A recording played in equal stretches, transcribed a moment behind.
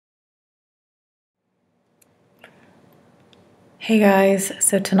Hey guys,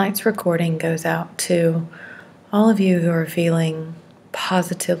 so tonight's recording goes out to all of you who are feeling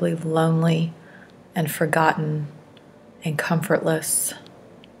positively lonely and forgotten and comfortless,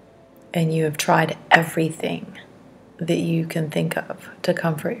 and you have tried everything that you can think of to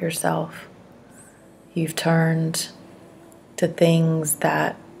comfort yourself. You've turned to things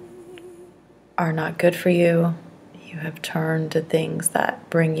that are not good for you. You have turned to things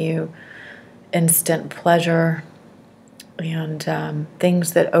that bring you instant pleasure and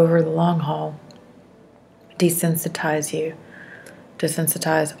things that over the long haul desensitize you,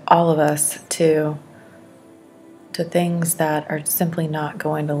 desensitize all of us to things that are simply not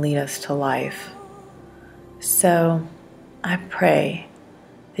going to lead us to life. So I pray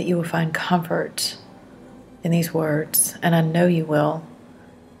that you will find comfort in these words, and I know you will,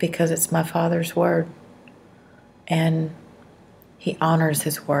 because it's my Father's word, and He honors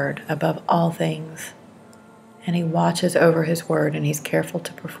His word above all things. And He watches over His word, and He's careful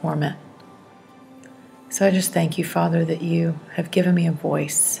to perform it. So I just thank you, Father, that you have given me a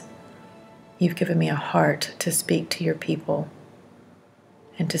voice. You've given me a heart to speak to your people,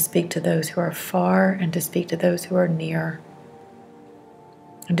 and to speak to those who are far, and to speak to those who are near,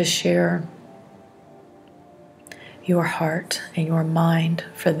 and to share your heart and your mind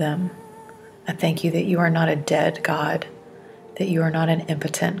for them. I thank you that you are not a dead God, that you are not an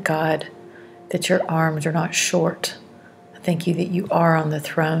impotent God, that your arms are not short. I thank you that you are on the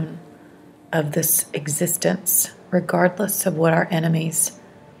throne of this existence, regardless of what our enemies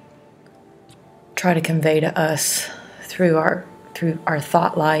try to convey to us through our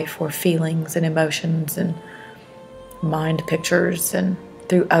thought life, or feelings and emotions and mind pictures, and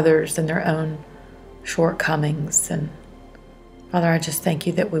through others and their own shortcomings. And Father, I just thank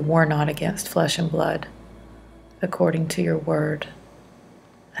you that we war not against flesh and blood, according to your word.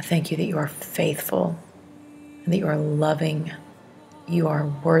 I thank you that you are faithful and that you are loving. You are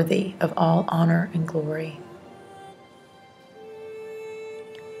worthy of all honor and glory.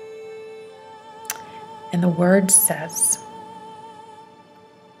 And the word says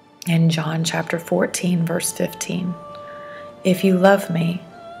in John chapter 14, verse 15, "If you love me,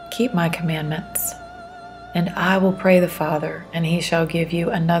 keep my commandments, and I will pray the Father, and he shall give you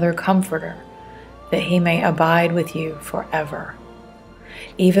another comforter, that he may abide with you forever.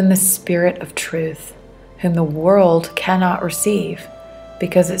 Even the Spirit of truth, whom the world cannot receive,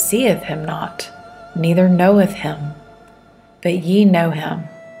 because it seeth him not, neither knoweth him. But ye know him,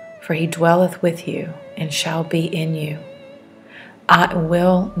 for he dwelleth with you, and shall be in you. I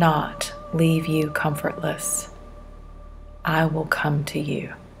will not leave you comfortless. I will come to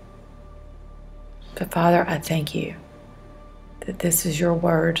you." But Father, I thank you that this is your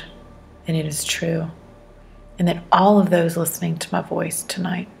word, and it is true. And that all of those listening to my voice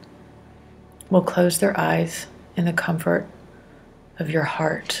tonight will close their eyes in the comfort of your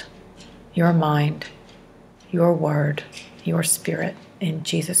heart, your mind, your word, your spirit. In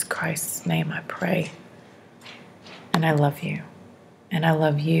Jesus Christ's name I pray. And I love you. And I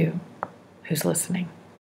love you who's listening.